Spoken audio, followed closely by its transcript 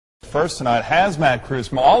first tonight, hazmat crews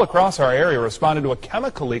from all across our area responded to a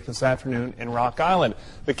chemical leak this afternoon in Rock Island.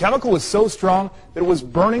 The chemical was so strong that it was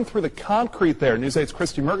burning through the concrete there. News 8's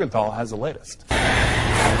Christy Mergenthal has the latest.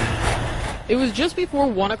 It was just before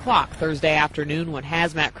 1 o'clock Thursday afternoon when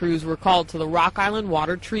hazmat crews were called to the Rock Island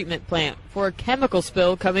water treatment plant for a chemical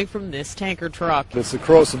spill coming from this tanker truck. It's a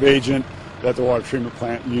corrosive agent that the water treatment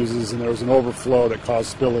plant uses, and there was an overflow that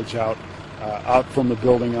caused spillage out from the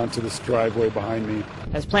building onto this driveway behind me.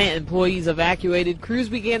 As plant employees evacuated, crews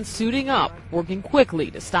began suiting up, working quickly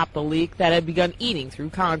to stop the leak that had begun eating through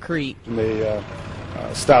concrete. And they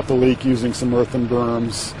stopped the leak using some earthen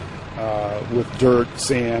berms with dirt,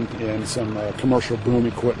 sand, and some commercial boom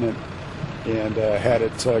equipment, and had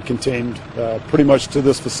it contained pretty much to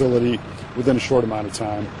this facility within a short amount of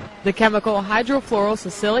time. The chemical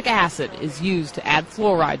HYDROFLUOSILIC acid is used to add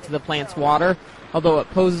fluoride to the plant's water. Although it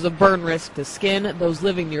poses a burn risk to skin, those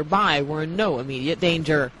living nearby were in no immediate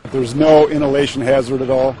danger. There's no inhalation hazard at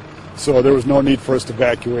all, so there was no need for us to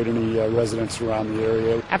evacuate any residents around the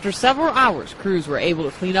area. After several hours, crews were able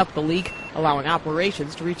to clean up the leak, allowing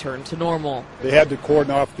operations to return to normal. They had to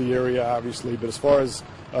cordon off the area, obviously, but as far as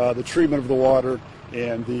the treatment of the water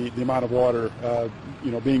and the amount of water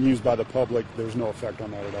being used by the public, there's no effect on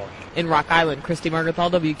that at all. In Rock Island, Christy Mergenthal,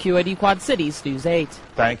 WQAD Quad Cities, News 8.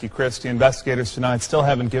 Thank you, Christy. Investigators tonight still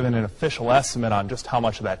haven't given an official estimate on just how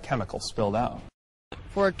much of that chemical spilled out.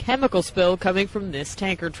 For a chemical spill coming from this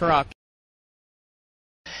tanker truck.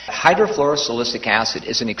 Hydrofluorosilicic acid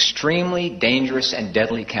is an extremely dangerous and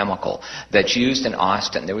deadly chemical that's used in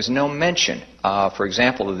Austin. There was no mention, for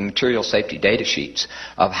example, of the material safety data sheets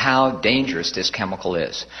of how dangerous this chemical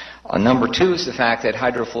is. Number two is the fact that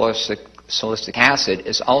hydrofluorosilicic acid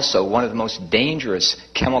is also one of the most dangerous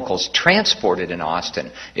chemicals transported in Austin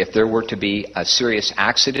if there were to be a serious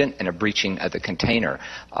accident and a breaching of the container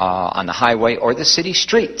on the highway or the city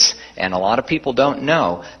streets. And a lot of people don't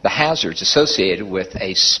know the hazards associated with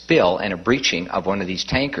a spill and a breaching of one of these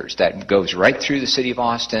tankers that goes right through the city of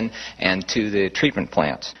Austin and to the treatment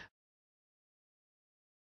plants.